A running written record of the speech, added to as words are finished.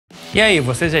E aí,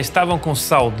 vocês já estavam com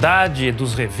saudade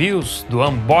dos reviews, do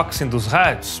unboxing dos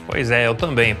rádios? Pois é, eu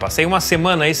também. Passei uma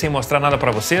semana aí sem mostrar nada para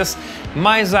vocês,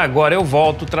 mas agora eu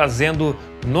volto trazendo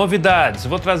novidades.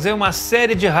 Vou trazer uma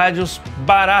série de rádios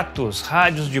baratos,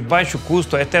 rádios de baixo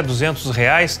custo, até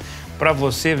R$200, para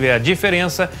você ver a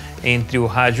diferença entre o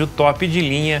rádio top de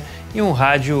linha e um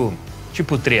rádio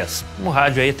tipo 3. Um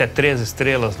rádio aí até 3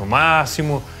 estrelas no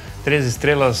máximo, 3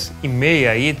 estrelas e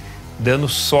meia aí, dando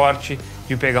sorte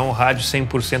de pegar um rádio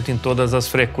 100% em todas as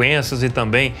frequências e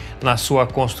também na sua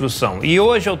construção. E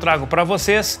hoje eu trago para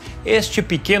vocês este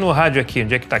pequeno rádio aqui,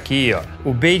 onde é que tá aqui, ó,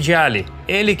 o BAIJIALI.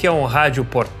 Ele que é um rádio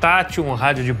portátil, um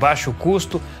rádio de baixo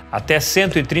custo, até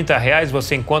R$130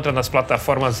 você encontra nas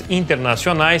plataformas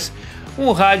internacionais,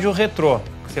 um rádio retrô.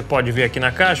 Você pode ver aqui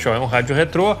na caixa, ó, é um rádio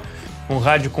retrô, um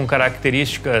rádio com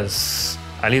características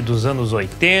ali dos anos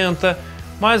 80,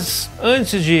 mas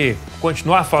antes de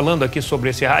continuar falando aqui sobre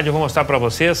esse rádio, eu vou mostrar para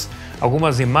vocês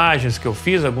algumas imagens que eu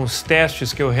fiz, alguns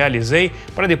testes que eu realizei,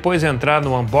 para depois entrar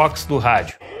no unboxing do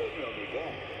rádio.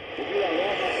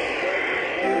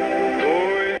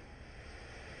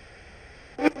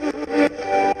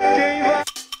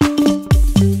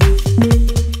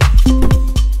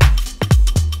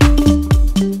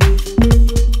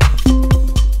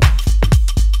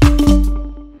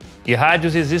 De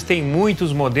rádios existem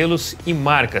muitos modelos e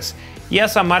marcas, e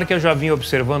essa marca eu já vim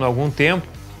observando há algum tempo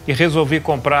e resolvi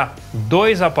comprar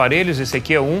 2 aparelhos, esse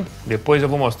aqui é um, depois eu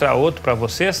vou mostrar outro para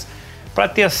vocês, para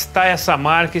testar essa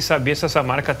marca e saber se essa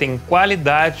marca tem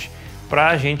qualidade para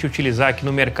a gente utilizar aqui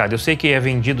no mercado. Eu sei que é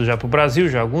vendido já para o Brasil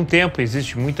já há algum tempo,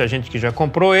 existe muita gente que já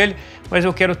comprou ele, mas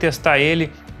eu quero testar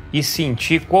ele e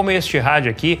sentir como este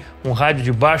rádio aqui, um rádio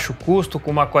de baixo custo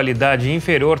com uma qualidade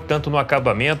inferior tanto no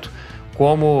acabamento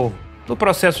como no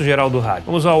processo geral do rádio.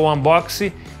 Vamos ao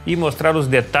unboxing e mostrar os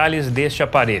detalhes deste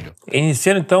aparelho.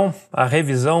 Iniciando então a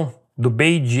revisão do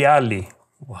BAIJIALI,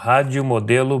 o rádio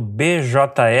modelo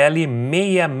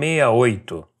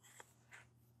BJL-668.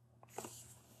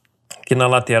 Aqui na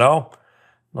lateral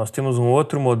nós temos um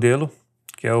outro modelo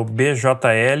que é o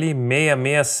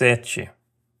BJL-667.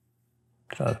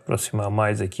 Vou aproximar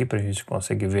mais aqui para a gente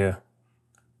conseguir ver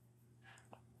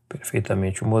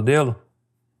perfeitamente o modelo.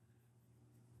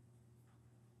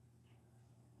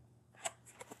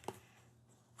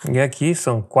 E aqui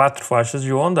são 4 faixas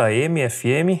de onda, AM,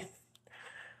 FM,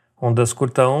 ondas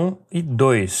curtas 1 e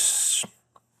 2.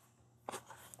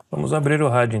 Vamos abrir o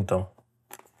rádio então.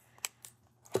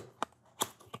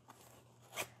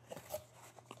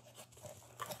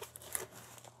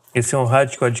 Esse é um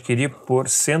rádio que eu adquiri por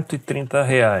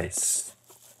R$130.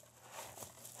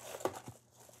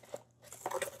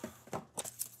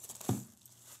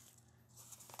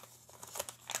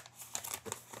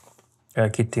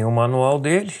 Aqui tem o manual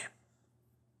dele,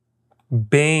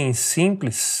 bem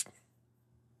simples.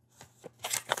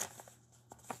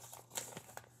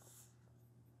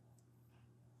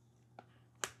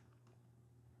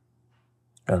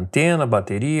 Antena,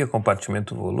 bateria,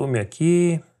 compartimento volume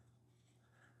aqui,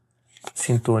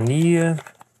 sintonia.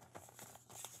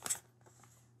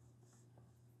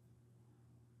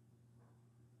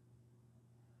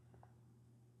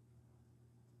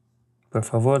 Por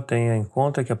favor, tenha em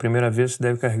conta que a primeira vez você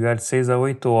deve carregar de 6 a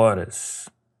 8 horas.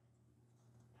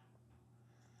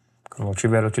 Quando não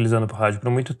estiver utilizando o rádio por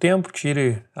muito tempo,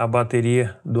 tire a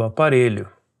bateria do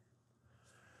aparelho.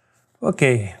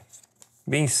 Ok,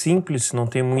 bem simples, não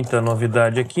tem muita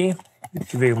novidade aqui. O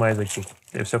que veio mais aqui?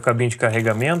 Deve ser o cabinho de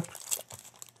carregamento.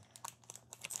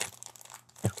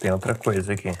 Tem outra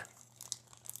coisa aqui.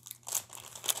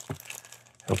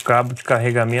 É o cabo de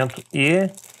carregamento e...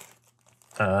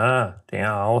 Ah, tem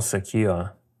a alça aqui, ó.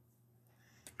 A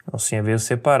alcinha veio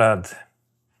separada.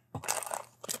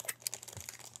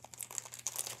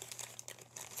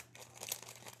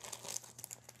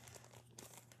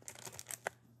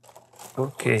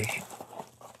 Ok.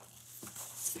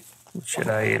 Vou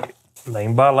tirar ele da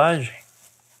embalagem.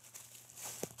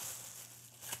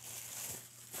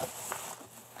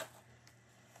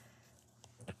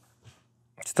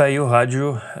 Está aí o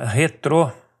rádio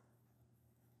retrô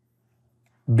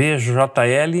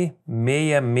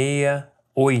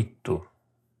BJL-668.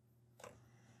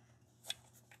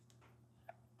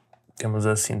 Temos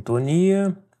a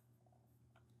sintonia.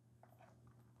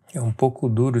 É um pouco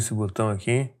duro esse botão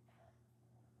aqui.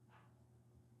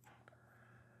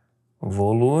 O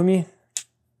volume.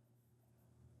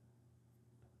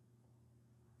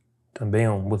 Também é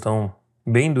um botão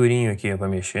bem durinho aqui para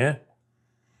mexer.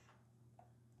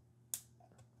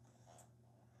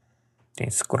 Tem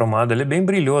esse cromado, ele é bem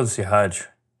brilhoso esse rádio.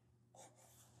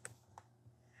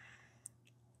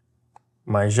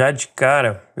 Mas já de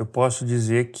cara eu posso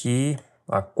dizer que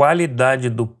a qualidade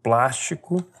do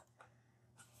plástico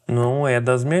não é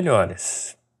das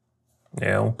melhores.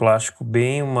 É um plástico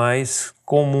bem mais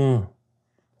comum,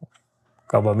 o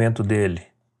acabamento dele.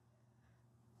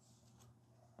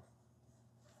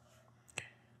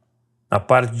 Na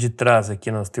parte de trás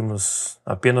aqui nós temos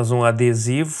apenas um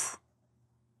adesivo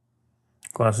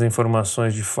com as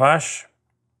informações de faixa,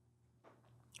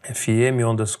 FM,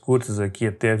 ondas curtas aqui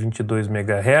até 22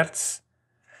 MHz.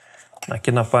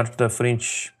 Aqui na parte da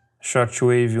frente,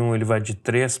 shortwave 1 ele vai de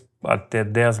 3 até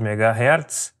 10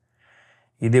 MHz.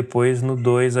 E depois no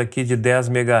 2 aqui de 10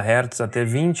 MHz até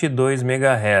 22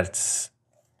 MHz.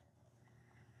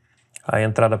 A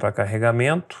entrada para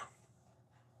carregamento.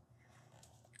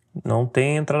 Não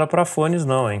tem entrada para fones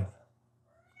não, hein?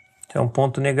 É um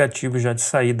ponto negativo já de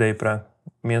saída aí para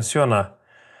mencionar.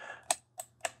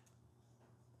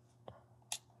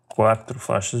 4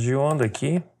 faixas de onda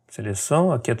aqui,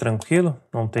 seleção, aqui é tranquilo,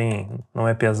 não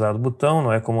é pesado o botão,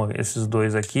 não é como esses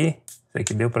dois aqui. Esse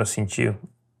aqui deu para sentir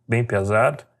bem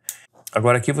pesado.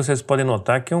 Agora aqui vocês podem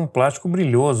notar que é um plástico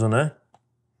brilhoso, né?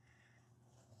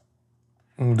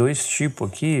 Em dois tipos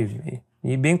aqui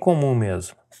e bem comum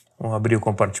mesmo. Vamos abrir o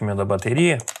compartimento da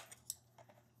bateria.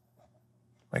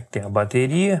 Aqui tem a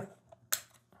bateria.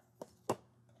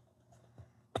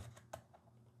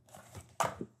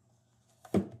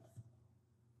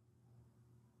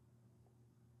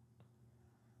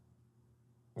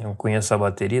 Eu não conheço a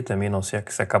bateria, também não sei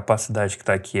se a capacidade que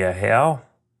está aqui é real.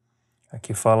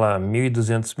 Aqui fala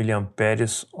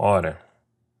 1.200 mAh.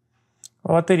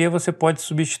 A bateria você pode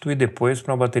substituir depois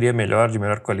para uma bateria melhor, de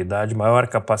melhor qualidade, maior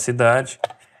capacidade,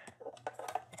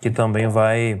 que também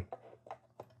vai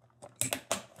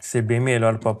ser bem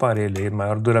melhor para o aparelho,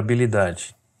 maior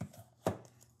durabilidade.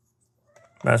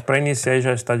 Mas para iniciar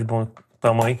já está de bom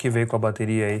tamanho, que veio com a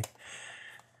bateria aí.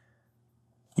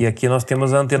 E aqui nós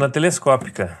temos a antena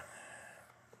telescópica.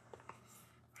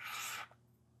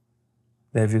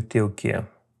 Deve ter o quê?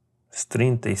 Uns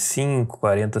 35,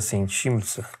 40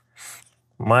 centímetros.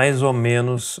 Mais ou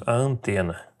menos a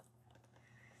antena.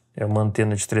 É uma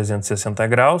antena de 360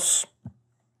 graus.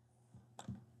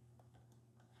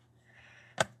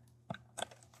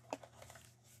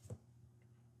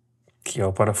 Aqui é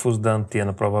o parafuso da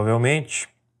antena, provavelmente.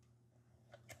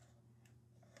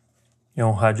 É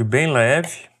um rádio bem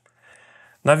leve.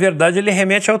 Na verdade, ele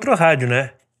remete a outro rádio,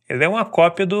 né? Ele é uma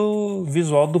cópia do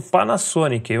visual do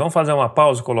Panasonic. Vamos fazer uma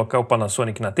pausa e colocar o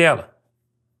Panasonic na tela?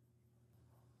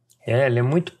 Ele é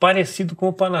muito parecido com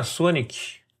o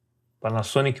Panasonic.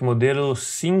 Panasonic modelo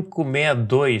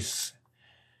 562.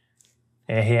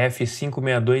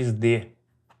 RF562D.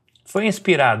 Foi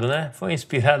inspirado, né? Foi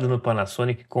inspirado no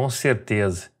Panasonic, com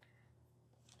certeza.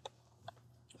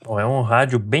 Bom, é um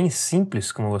rádio bem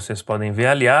simples, como vocês podem ver.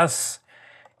 Aliás,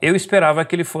 eu esperava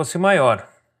que ele fosse maior.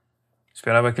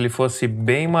 Esperava que ele fosse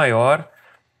bem maior.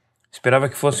 Esperava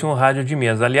que fosse um rádio de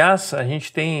mesa. Aliás, a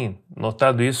gente tem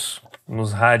notado isso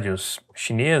nos rádios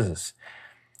chineses.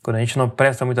 Quando a gente não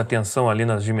presta muita atenção ali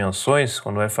nas dimensões,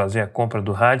 quando vai fazer a compra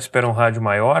do rádio, espera um rádio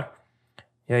maior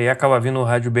e aí acaba vindo um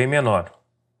rádio bem menor.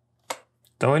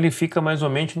 Então ele fica mais ou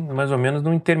menos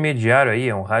no intermediário aí,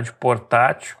 é um rádio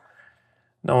portátil,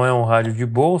 não é um rádio de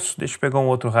bolso. Deixa eu pegar um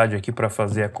outro rádio aqui para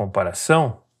fazer a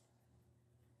comparação.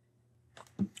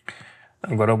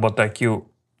 Agora eu vou botar aqui o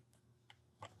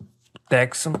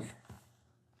Texan.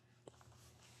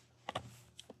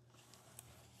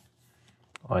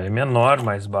 Olha, é menor,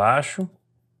 mais baixo,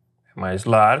 é mais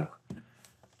largo,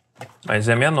 mas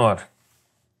é menor.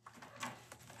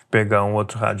 Vou pegar um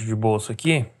outro rádio de bolso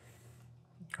aqui.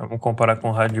 Vamos comparar com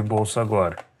o rádio de bolso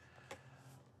agora.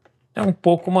 É um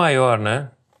pouco maior,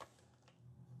 né?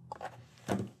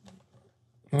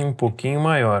 Um pouquinho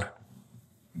maior.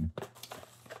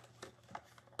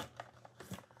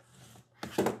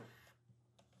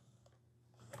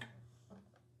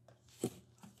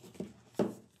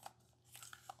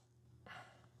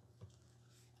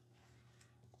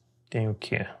 Tem o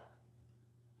quê?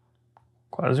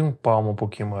 Quase um palmo, um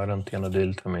pouquinho maior a antena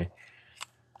dele também.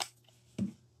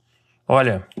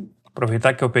 Olha,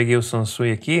 aproveitar que eu peguei o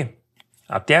Samsung aqui,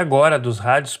 até agora dos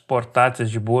rádios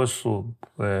portáteis de bolso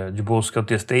que eu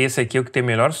testei, esse aqui é o que tem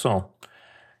melhor som.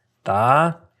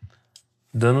 Tá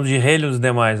dando de relho os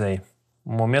demais aí.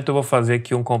 No momento eu vou fazer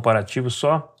aqui um comparativo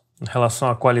só em relação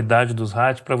à qualidade dos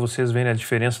rádios para vocês verem a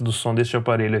diferença do som deste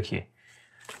aparelho aqui.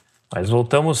 Mas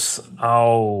voltamos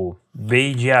ao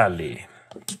BAIJIALI.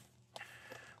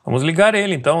 Vamos ligar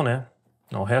ele então, né?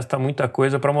 Não resta muita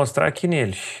coisa para mostrar aqui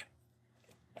nele.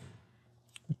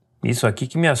 Isso aqui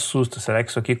que me assusta. Será que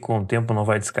isso aqui com o tempo não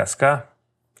vai descascar?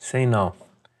 Sei não.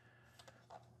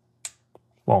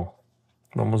 Bom,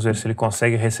 vamos ver se ele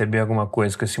consegue receber alguma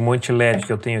coisa com esse monte de LED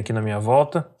que eu tenho aqui na minha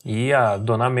volta. E a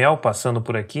Dona Mel passando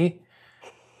por aqui.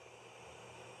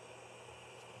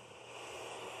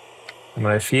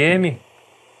 No FM.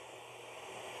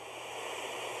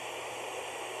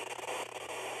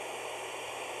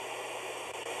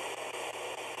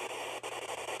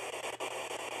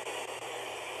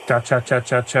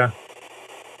 Tchá.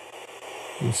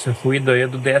 Esse ruído aí é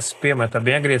do DSP, mas tá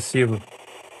bem agressivo.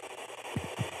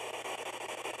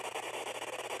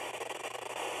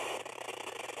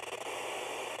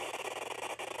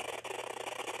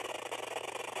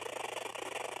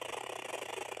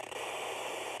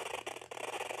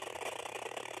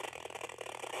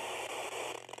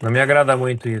 Não me agrada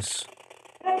muito isso.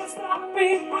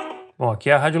 Bom, aqui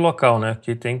é a rádio local, né?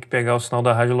 Aqui tem que pegar o sinal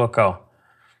da rádio local.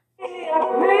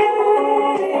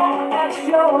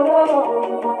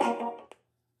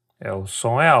 O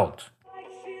som é alto.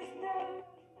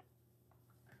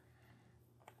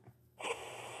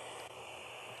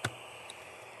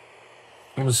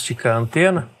 Vamos esticar a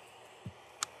antena.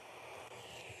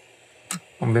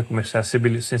 Vamos ver como é a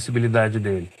sensibilidade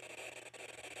dele.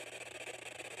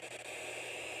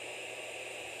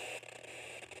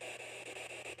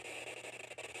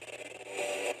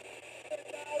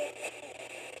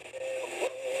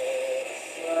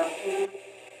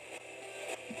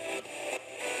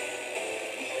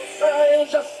 Eu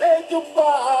já sei que o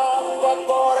papo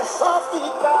agora é só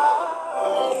ficar.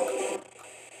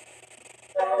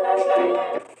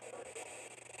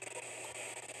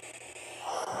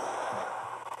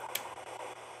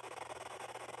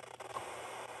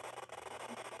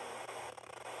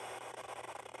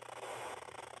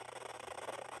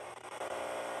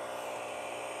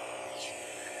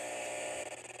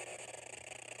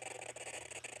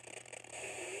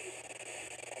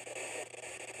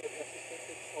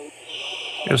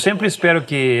 Eu sempre espero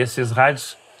que esses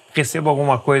rádios recebam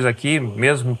alguma coisa aqui,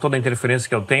 mesmo toda a interferência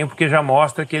que eu tenho, porque já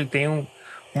mostra que ele tem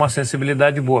uma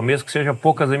sensibilidade boa, mesmo que seja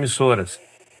poucas emissoras.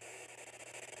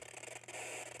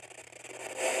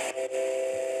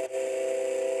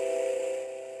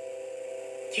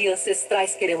 Que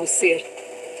ancestrais queremos ser?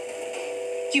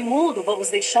 Que mundo vamos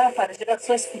deixar para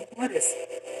gerações futuras?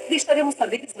 Deixaremos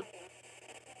saberes do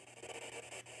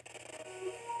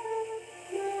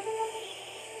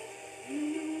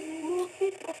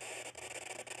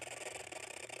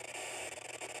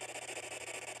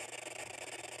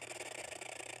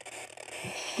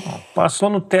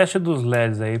Passou no teste dos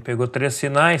LEDs aí, pegou 3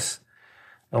 sinais.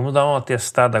 Vamos dar uma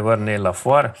testada agora nele lá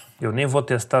fora. Eu nem vou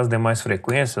testar as demais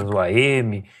frequências, o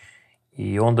AM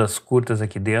e ondas curtas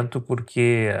aqui dentro,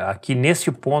 porque aqui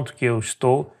nesse ponto que eu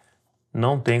estou,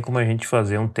 não tem como a gente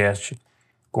fazer um teste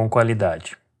com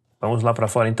qualidade. Vamos lá para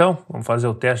fora então? Vamos fazer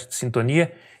o teste de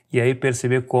sintonia e aí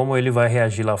perceber como ele vai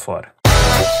reagir lá fora.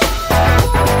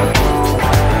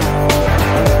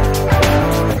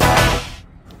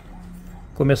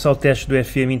 Começar o teste do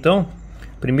FM então.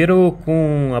 Primeiro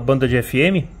com a banda de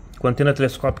FM, com a antena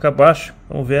telescópica abaixo,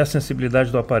 vamos ver a sensibilidade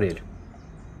do aparelho.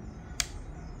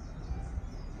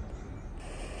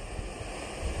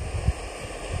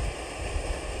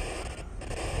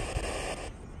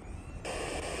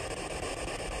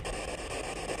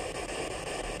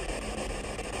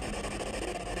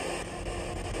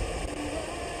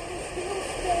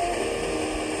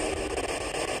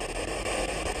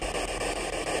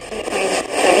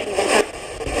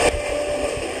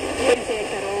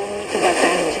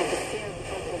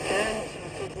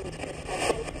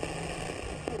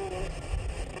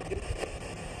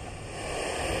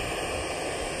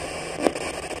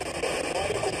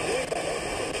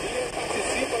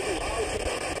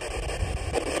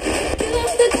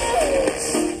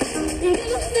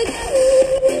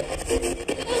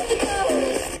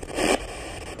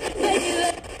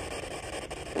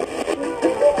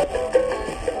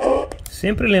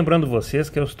 Sempre lembrando vocês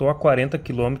que eu estou a 40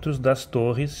 km das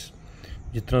torres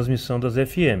de transmissão das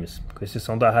FMs, com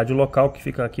exceção da rádio local que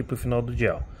fica aqui para o final do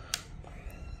dial.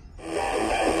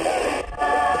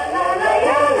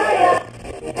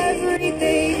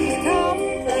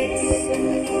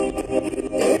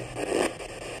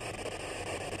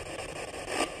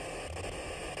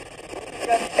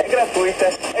 É gratuita,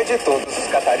 é de todos os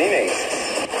catarinenses.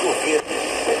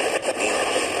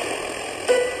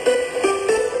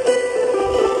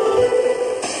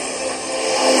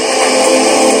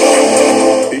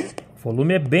 O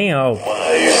volume é bem alto.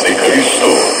 Paz de Cristo.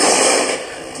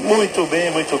 Muito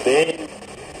bem, muito bem.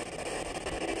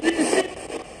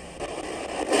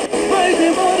 Vai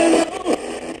embora não.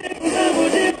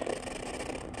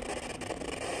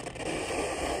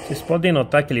 Vocês podem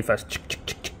notar que ele faz tic, tic,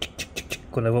 tic, tic, tic, tic, tic.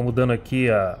 quando eu vou mudando aqui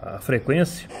a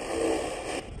frequência.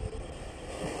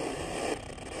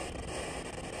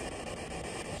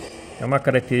 É uma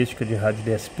característica de rádio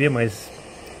DSP, mas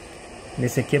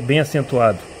nesse aqui é bem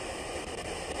acentuado.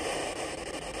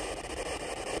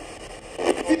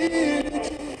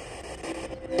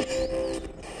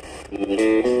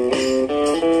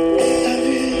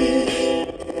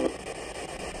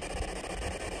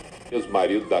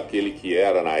 Marido daquele que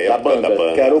era na época da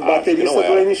banda. Que era o baterista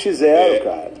do NX0,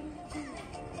 cara.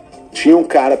 Tinha um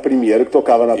cara primeiro que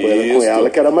tocava na banda com ela,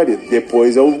 que era marido.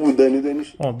 Depois é o Dani do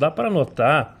NX. Bom, dá para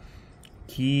notar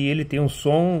que ele tem um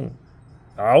som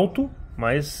alto,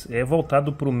 mas é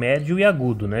voltado para o médio e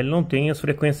agudo, né? Ele não tem as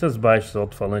frequências baixas, o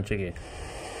alto-falante aqui.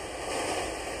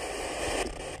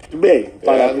 Bem,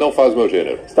 não faz meu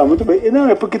gênero. Está muito bem. Não,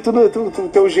 é porque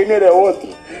teu gênero é outro.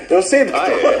 Eu sei do que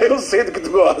eu sei do que tu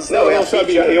gosta. Não, eu não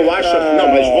sabia. Eu acho. Não,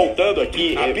 mas voltando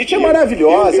aqui. A Pitty é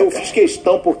maravilhosa. Eu fiz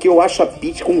questão porque eu acho a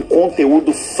Pitty com um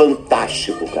conteúdo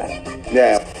fantástico, cara.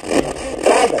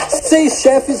 6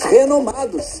 chefes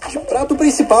renomados. De prato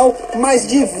principal, mais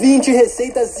de 20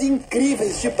 receitas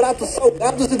incríveis de pratos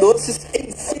salgados e doces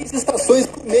em 6 estações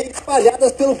gourmet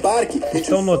espalhadas pelo parque.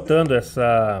 Estão notando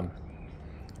essa,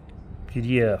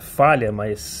 diria, falha,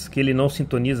 mas que ele não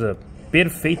sintoniza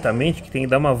perfeitamente, que tem que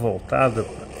dar uma voltada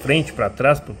para frente, para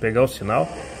trás, para pegar o sinal.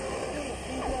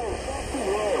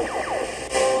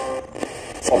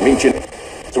 Somente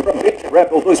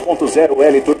Rebel 2.0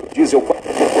 L Diesel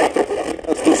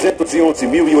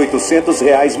 211.800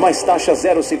 reais, mais taxa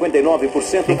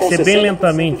 0,59%. Tem que ser bem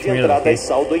lentamente mesmo. Entrada e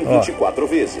saldo em 24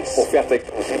 vezes. Oferta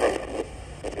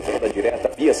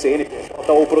direta via CNPJ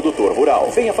ou produtor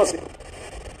rural. Venha fazer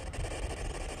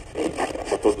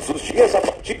todos os dias a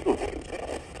partir do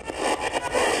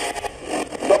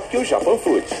Tóquio Japan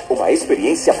Food. Uma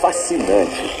experiência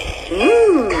fascinante.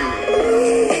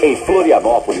 Em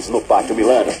Florianópolis, no Pátio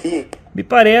Milano. Me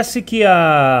parece que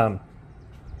a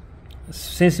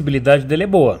sensibilidade dele é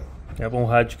boa. É um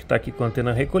rádio que está aqui com a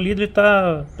antena recolhida e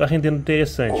está rendendo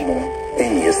interessante.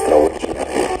 Em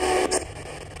extraordinário.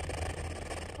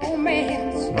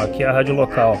 Aqui é a rádio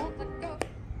local.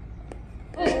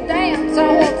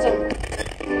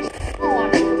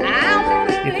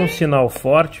 E com sinal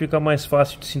forte fica mais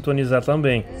fácil de sintonizar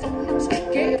também.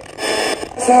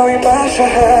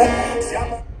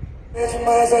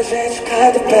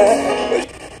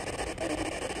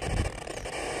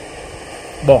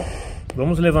 Bom,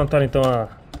 vamos levantar então a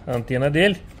antena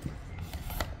dele,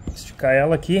 esticar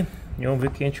ela aqui e vamos ver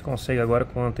o que a gente consegue agora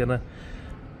com a antena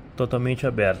totalmente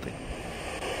aberta.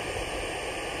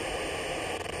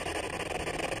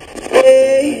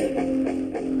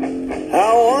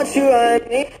 I want you, I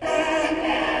need.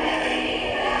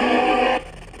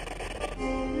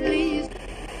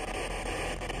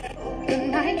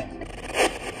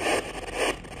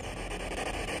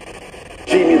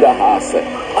 Time da raça.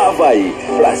 Havaí,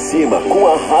 pra cima com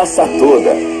a raça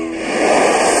toda.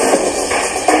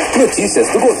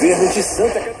 Notícias do governo de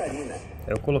Santa Catarina.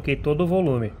 Eu coloquei todo o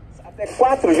volume. Até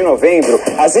 4 de novembro,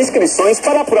 as inscrições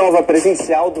para a prova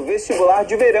presencial do vestibular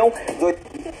de verão do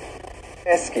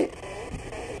ESC.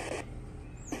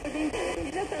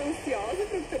 Já tá ansiosa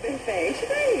pro Oktoberfest,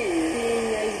 daí?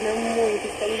 Sim, mas não muito.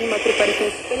 Estamos numa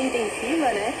preparação super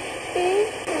intensiva, né? Sim.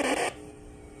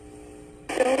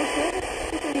 Então eu tô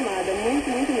muito animada, muito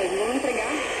mesmo. Vamos entregar a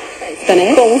festa,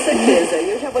 né? Com certeza. E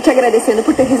eu já vou te agradecendo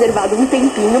por ter reservado um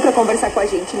tempinho pra conversar com a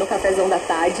gente no cafezão da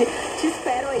tarde. Te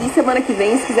espero aí semana que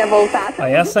vem, se quiser voltar. Tá?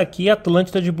 Essa aqui é a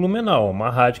Atlântida de Blumenau, uma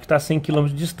rádio que está a 100 km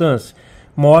de distância.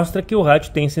 Mostra que o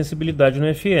rádio tem sensibilidade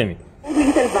no FM. Do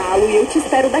intervalo e eu te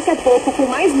espero daqui a pouco com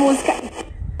mais música.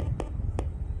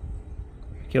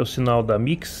 Aqui é o sinal da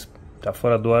Mix, tá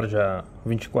fora do ar já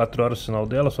 24 horas o sinal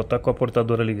dela, só tá com a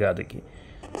portadora ligada aqui.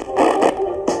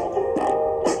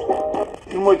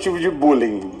 E o motivo de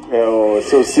bullying? É o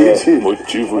seu Cid?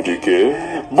 Motivo de quê?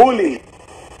 Bullying!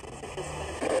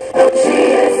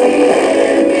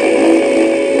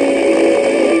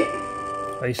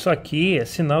 Isso aqui é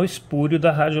sinal espúrio da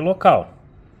rádio local.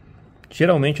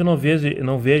 Geralmente eu não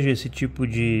vejo esse tipo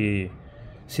de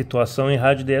situação em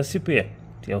rádio DSP.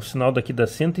 Tem o sinal daqui da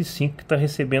 105 que está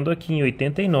recebendo aqui em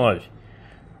 89.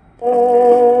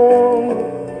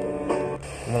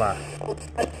 Vamos lá. Ó.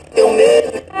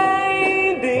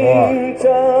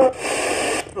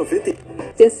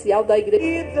 Essencial da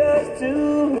igreja.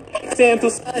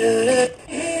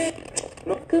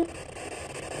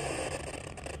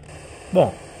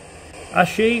 Bom,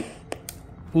 achei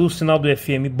o sinal do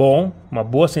FM bom, uma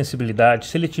boa sensibilidade,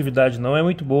 seletividade não é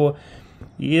muito boa.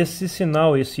 E esse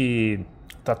sinal,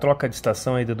 essa troca de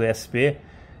estação aí do DSP,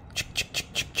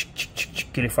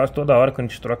 que ele faz toda hora quando a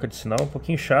gente troca de sinal é um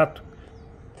pouquinho chato.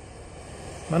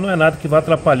 Mas não é nada que vá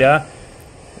atrapalhar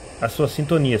a sua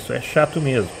sintonia, isso é chato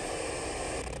mesmo.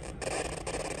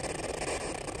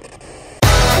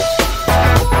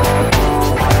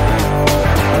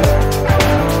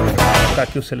 Vou colocar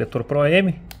aqui o seletor Pro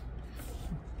AM.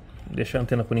 Deixar a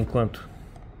antena por enquanto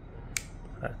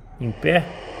em pé.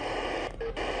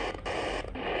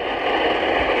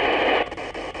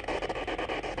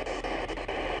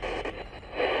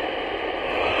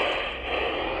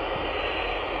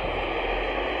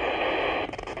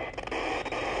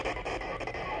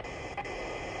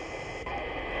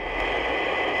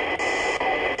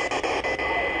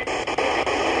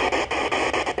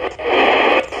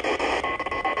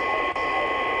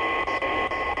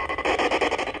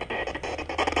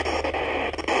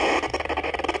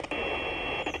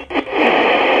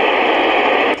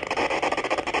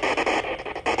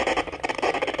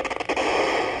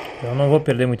 Eu não vou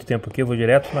perder muito tempo aqui, eu vou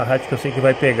direto na rádio que eu sei que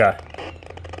vai pegar.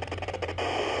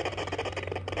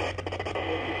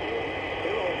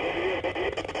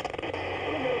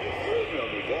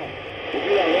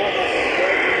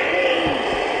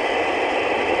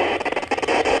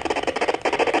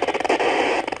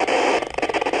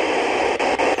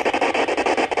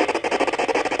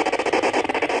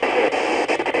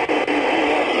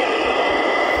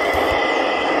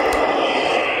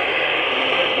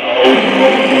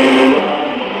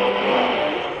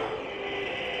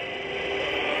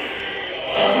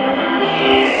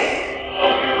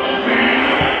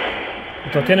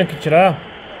 Tô tendo que tirar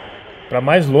para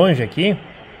mais longe aqui.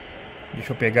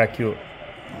 Deixa eu pegar aqui o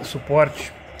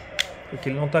suporte, porque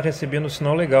ele não está recebendo o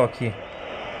sinal legal aqui.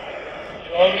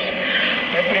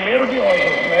 É primeiro de hoje,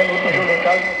 né? No outro jogo da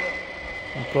casa.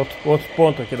 Outro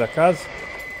ponto aqui da casa.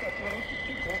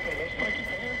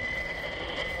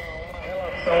 Uma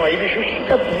relação aí de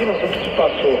justificativa sobre o que se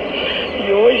passou.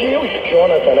 E hoje o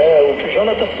Jonathan, né? O que o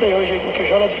Jonathan fez hoje, o que o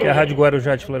Jonathan fez. É a Rádio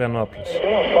Guarujá de Florianópolis.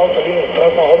 Tem uma falta ali no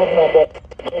trás, uma rouba com uma bola.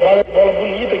 Uma bola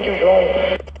bonita que o João.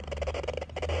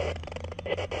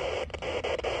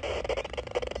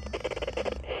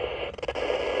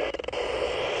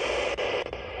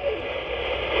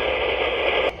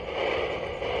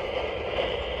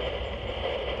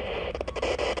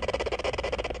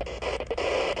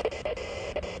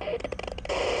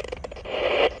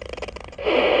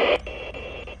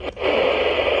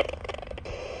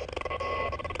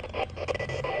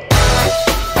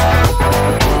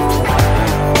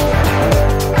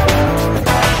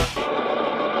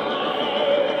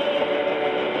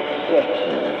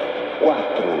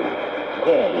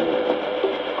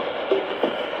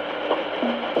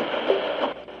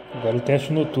 Agora o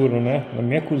teste noturno, né? Na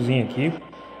minha cozinha aqui.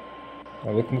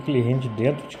 Pra ver como que ele rende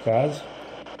dentro de casa.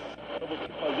 Para você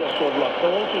fazer a sua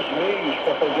doação, outros meios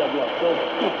para fazer a doação,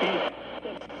 o PIX.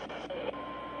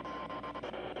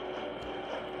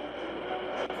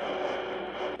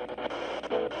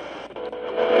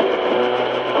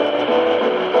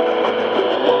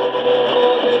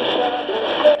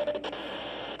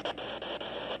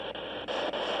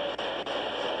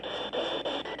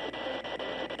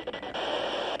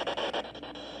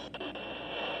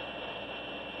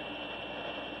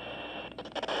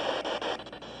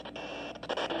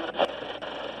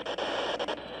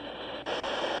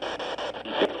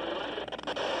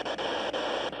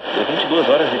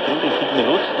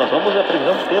 Nós vamos à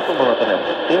previsão de tempo, Manotanel.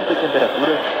 Tempo e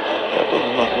temperatura para todos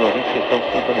os nossos ouvintes que estão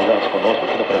sintonizados conosco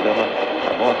aqui no programa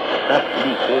A Nossa da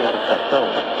Libertação.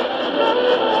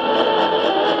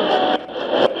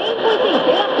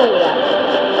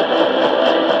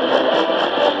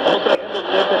 Estamos trazendo o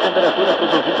tempo e a temperatura para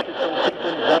os ouvintes que estão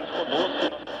sintonizados conosco.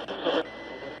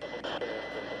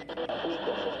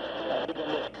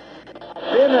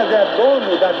 Apenas é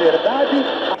dono da verdade.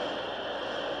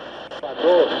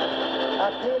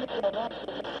 Aquele que é o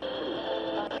nosso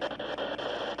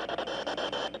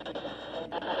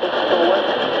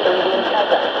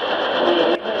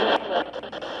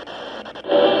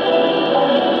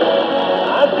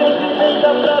a gente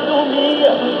deita pra dormir,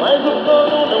 mas o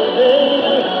sono não vem,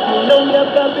 não quer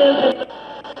saber.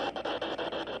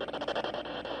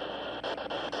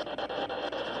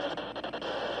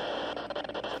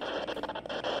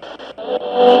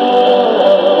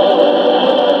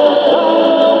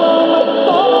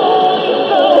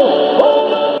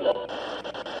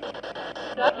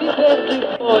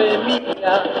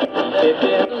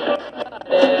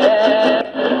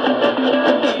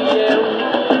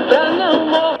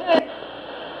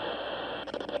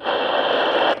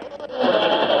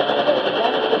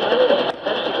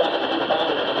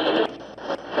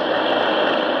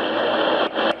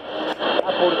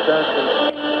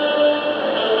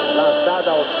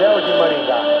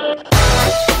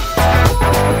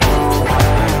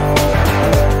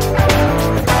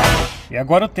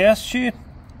 agora o teste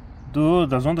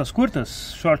das ondas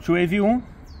curtas, shortwave 1,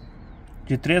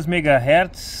 de 3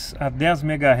 MHz a 10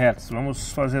 MHz.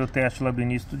 Vamos fazer o teste lá do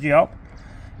início do dial.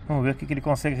 Vamos ver o que ele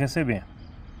consegue receber.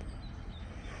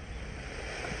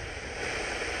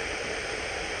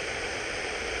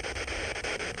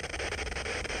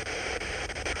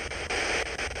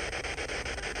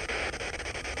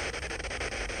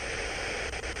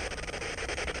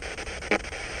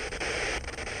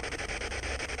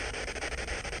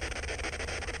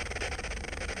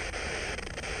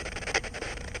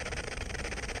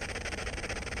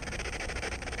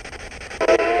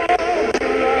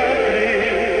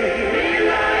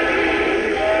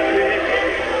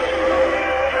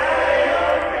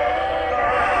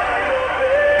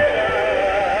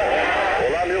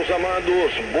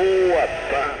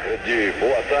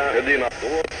 Boa tarde na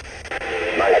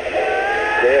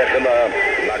terra,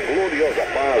 na gloriosa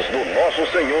paz do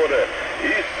nosso Senhor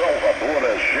e Salvador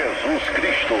Jesus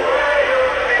Cristo.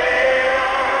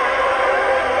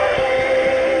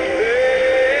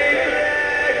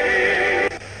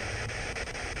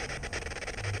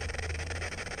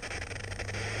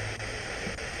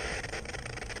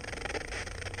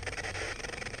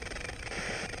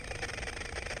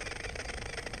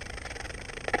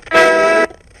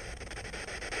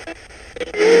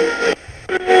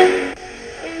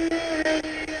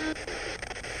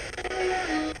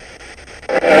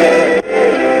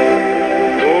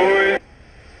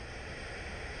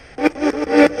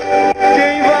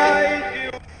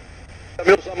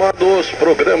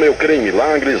 Programa Eu Creio em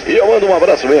Milagres, e eu mando um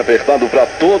abraço bem apertado para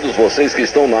todos vocês que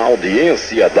estão na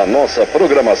audiência da nossa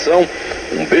programação.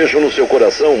 Um beijo no seu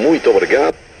coração, muito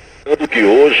obrigado. Que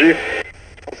hoje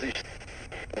nós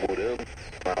estamos morando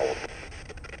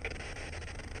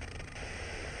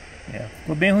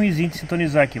ficou bem ruimzinho de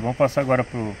sintonizar aqui. Vamos passar agora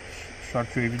para o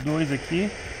shortwave 2 aqui.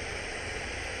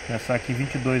 Começar aqui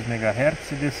 22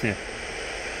 MHz e descer.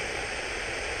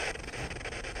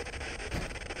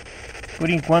 Por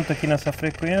enquanto aqui nessa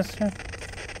frequência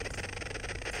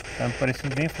tá me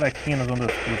parecendo bem fraquinho nas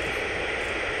ondas curtas.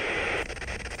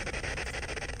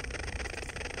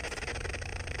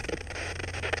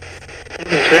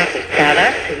 La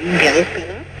pescada se limpia de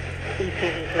espina y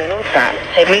se desmenuza,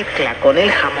 se mezcla con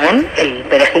el jamón, el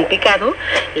perejil picado,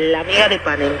 la miga de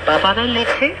pan empapada en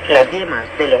leche, las yemas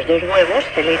de los 2 huevos,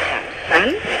 se le echa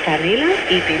sal, canela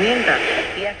y pimienta,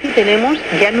 y así tenemos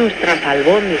ya nuestras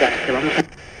albóndigas que vamos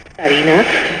a harina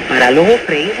para luego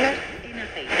freírlas en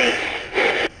aceite.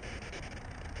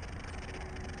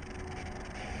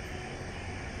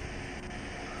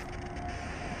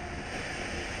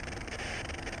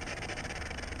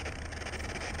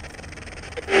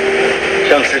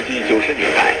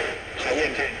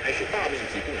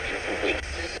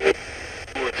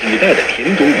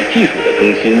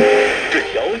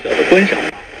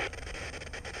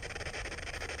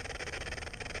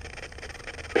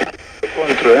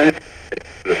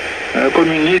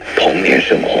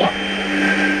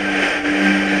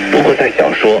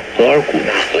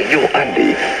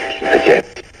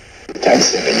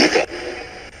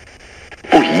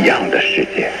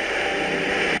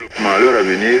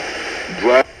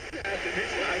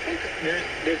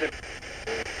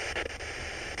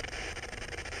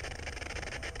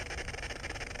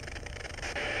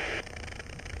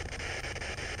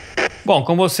 Bom,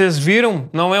 como vocês viram,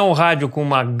 não é um rádio com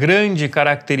uma grande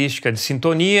característica de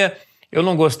sintonia. Eu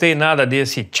não gostei nada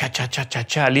desse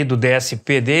tchá-tchá-tchá-tchá ali do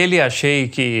DSP dele, achei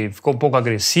que ficou um pouco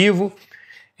agressivo.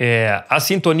 A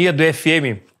sintonia do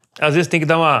FM, às vezes tem que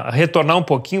retornar um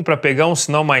pouquinho para pegar um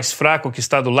sinal mais fraco que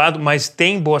está do lado, mas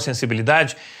tem boa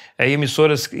sensibilidade.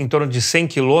 Emissoras em torno de 100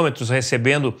 km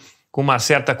recebendo com uma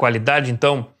certa qualidade,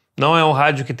 então não é um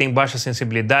rádio que tem baixa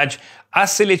sensibilidade. A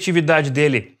seletividade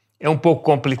dele é um pouco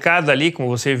complicada ali, como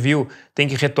você viu, tem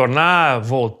que retornar,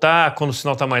 voltar quando o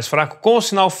sinal está mais fraco. Com o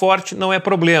sinal forte não é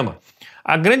problema.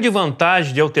 A grande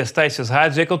vantagem de eu testar esses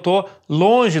rádios é que eu estou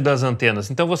longe das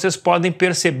antenas, então vocês podem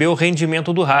perceber o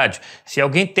rendimento do rádio. Se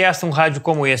alguém testa um rádio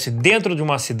como esse dentro de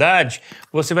uma cidade,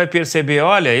 você vai perceber,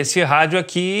 olha, esse rádio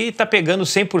aqui está pegando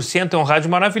 100%, é um rádio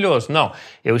maravilhoso. Não,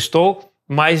 eu estou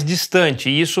mais distante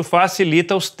e isso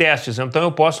facilita os testes, então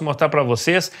eu posso mostrar para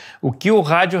vocês o que o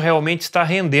rádio realmente está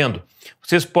rendendo.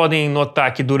 Vocês podem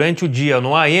notar que durante o dia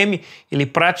no AM ele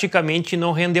praticamente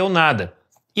não rendeu nada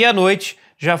e à noite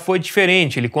já foi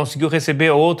diferente, ele conseguiu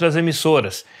receber outras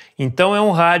emissoras. Então é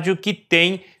um rádio que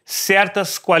tem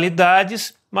certas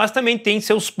qualidades, mas também tem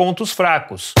seus pontos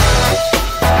fracos.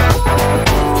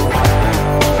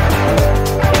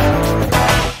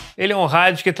 Ele é um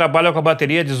rádio que trabalha com a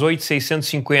bateria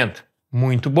 18650.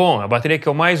 muito bom. A bateria que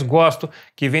eu mais gosto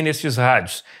que vem nesses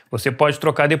rádios. Você pode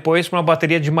trocar depois para uma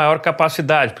bateria de maior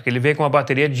capacidade, porque ele vem com uma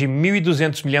bateria de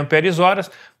 1.200 mAh.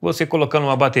 Você colocando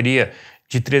uma bateria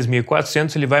de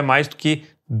 3.400, ele vai mais do que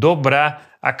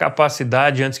dobrar a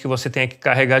capacidade antes que você tenha que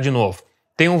carregar de novo.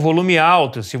 Tem um volume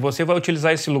alto. Se você vai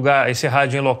utilizar esse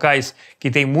rádio em locais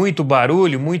que tem muito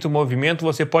barulho, muito movimento,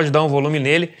 você pode dar um volume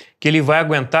nele que ele vai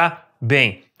aguentar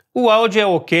bem. O áudio é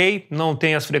ok, não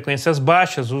tem as frequências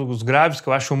baixas, os graves, que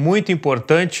eu acho muito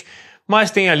importante,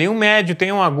 mas tem ali um médio, tem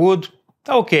um agudo,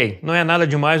 tá ok, não é nada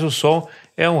demais o som,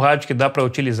 é um rádio que dá para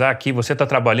utilizar aqui, você está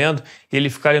trabalhando, ele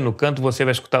ficar ali no canto, você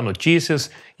vai escutar notícias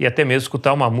e até mesmo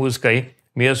escutar uma música aí,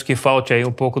 mesmo que falte aí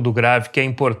um pouco do grave, que é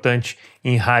importante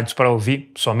em rádios para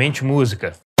ouvir somente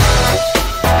música.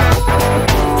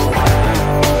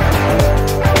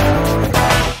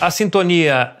 A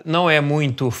sintonia não é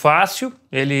muito fácil,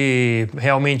 ele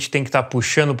realmente tem que estar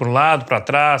puxando para um lado, para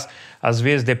trás, às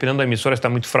vezes, dependendo da emissora, está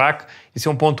muito fraca. Isso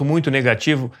é um ponto muito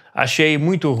negativo. Achei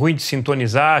muito ruim de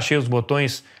sintonizar, achei os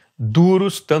botões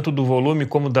duros, tanto do volume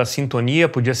como da sintonia,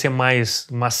 podia ser mais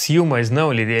macio, mas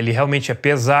não, ele realmente é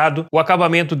pesado. O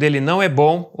acabamento dele não é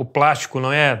bom, o plástico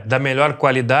não é da melhor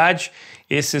qualidade.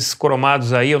 Esses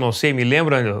cromados aí, eu não sei, me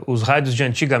lembram os rádios de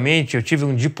antigamente, eu tive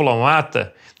um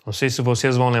Diplomata, não sei se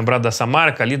vocês vão lembrar dessa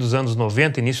marca ali dos anos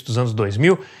 90, início dos anos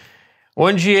 2000,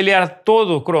 onde ele era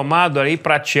todo cromado aí,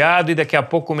 prateado, e daqui a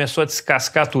pouco começou a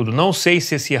descascar tudo. Não sei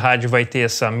se esse rádio vai ter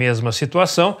essa mesma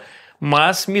situação,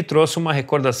 mas me trouxe uma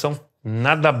recordação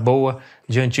nada boa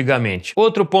de antigamente.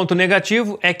 Outro ponto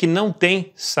negativo é que não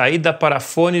tem saída para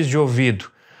fones de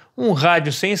ouvido. Um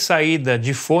rádio sem saída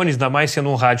de fones, ainda mais sendo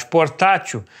um rádio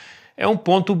portátil, é um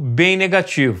ponto bem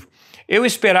negativo. Eu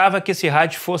esperava que esse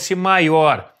rádio fosse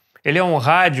maior. Ele é um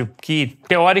rádio que,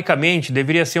 teoricamente,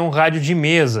 deveria ser um rádio de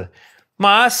mesa,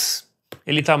 mas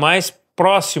ele está mais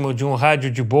próximo de um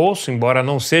rádio de bolso, embora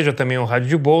não seja também um rádio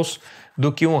de bolso,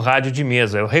 do que um rádio de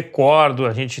mesa. Eu recordo,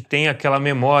 a gente tem aquela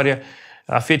memória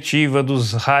afetiva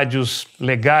dos rádios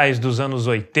legais dos anos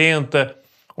 80,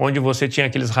 onde você tinha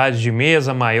aqueles rádios de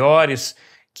mesa maiores,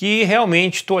 que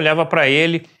realmente tu olhava para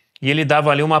ele e ele dava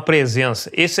ali uma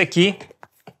presença. Esse aqui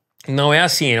não é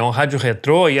assim, é um rádio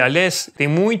retrô e, aliás, tem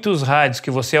muitos rádios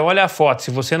que você olha a foto, se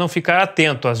você não ficar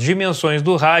atento às dimensões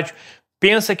do rádio,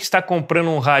 pensa que está comprando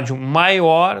um rádio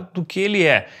maior do que ele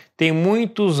é. Tem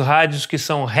muitos rádios que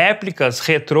são réplicas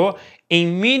retrô em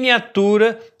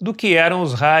miniatura do que eram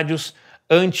os rádios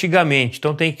antigamente.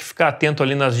 Então tem que ficar atento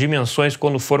ali nas dimensões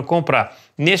quando for comprar.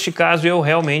 Neste caso eu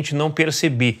realmente não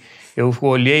percebi. Eu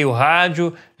olhei o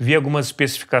rádio, vi algumas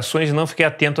especificações e não fiquei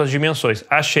atento às dimensões.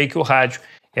 Achei que o rádio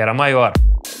era maior.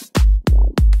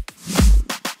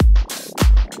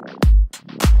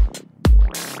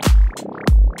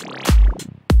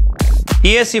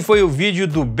 E esse foi o vídeo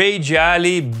do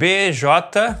BAIJIALI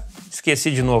esqueci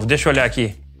de novo, deixa eu olhar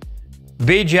aqui.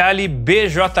 BAIJIALI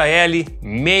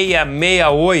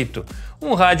BJL-668,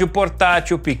 um rádio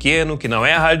portátil pequeno, que não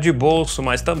é rádio de bolso,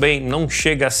 mas também não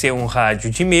chega a ser um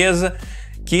rádio de mesa,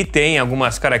 que tem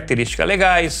algumas características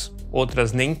legais,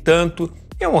 outras nem tanto.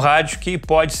 É um rádio que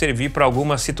pode servir para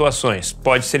algumas situações,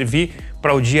 pode servir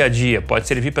para o dia a dia, pode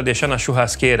servir para deixar na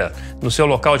churrasqueira, no seu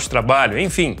local de trabalho,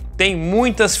 enfim, tem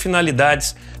muitas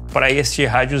finalidades para este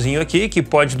rádiozinho aqui, que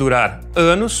pode durar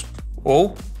anos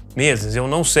ou meses, eu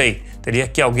não sei. Teria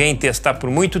que alguém testar por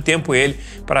muito tempo ele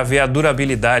para ver a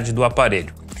durabilidade do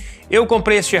aparelho. Eu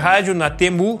comprei este rádio na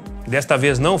Temu, desta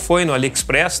vez não foi no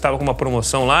AliExpress, estava com uma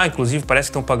promoção lá, inclusive parece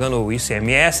que estão pagando o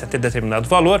ICMS até determinado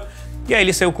valor, e aí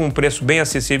ele saiu com um preço bem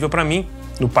acessível para mim,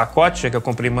 no pacote, já que eu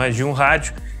comprei mais de um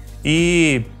rádio,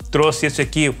 e trouxe esse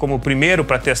aqui como primeiro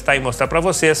para testar e mostrar para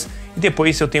vocês, e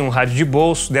depois eu tenho um rádio de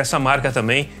bolso dessa marca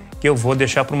também, que eu vou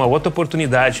deixar para uma outra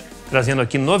oportunidade, trazendo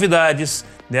aqui novidades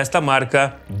desta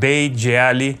marca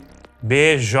BAIJIALI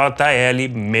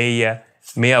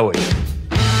BJL-668.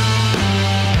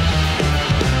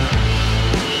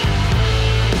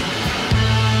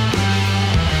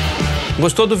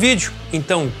 Gostou do vídeo?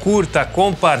 Então curta,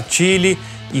 compartilhe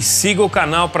e siga o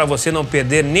canal para você não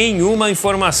perder nenhuma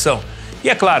informação. E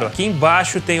é claro, aqui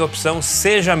embaixo tem a opção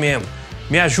Seja Membro.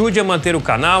 Me ajude a manter o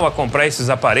canal, a comprar esses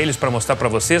aparelhos para mostrar para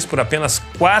vocês por apenas R$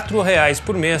 4,00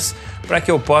 por mês, para que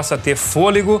eu possa ter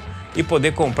fôlego e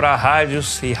poder comprar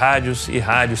rádios e rádios e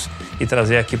rádios e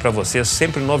trazer aqui para vocês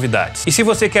sempre novidades. E se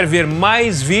você quer ver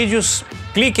mais vídeos,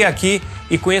 clique aqui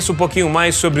e conheça um pouquinho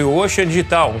mais sobre o Ocean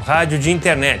Digital, um rádio de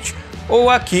internet. Ou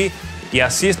aqui e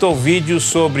assista ao vídeo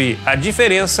sobre a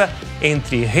diferença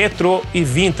entre retrô e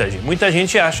vintage. Muita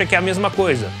gente acha que é a mesma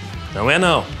coisa. Não é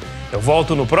não. Eu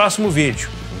volto no próximo vídeo.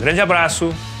 Um grande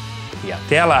abraço e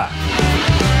até lá!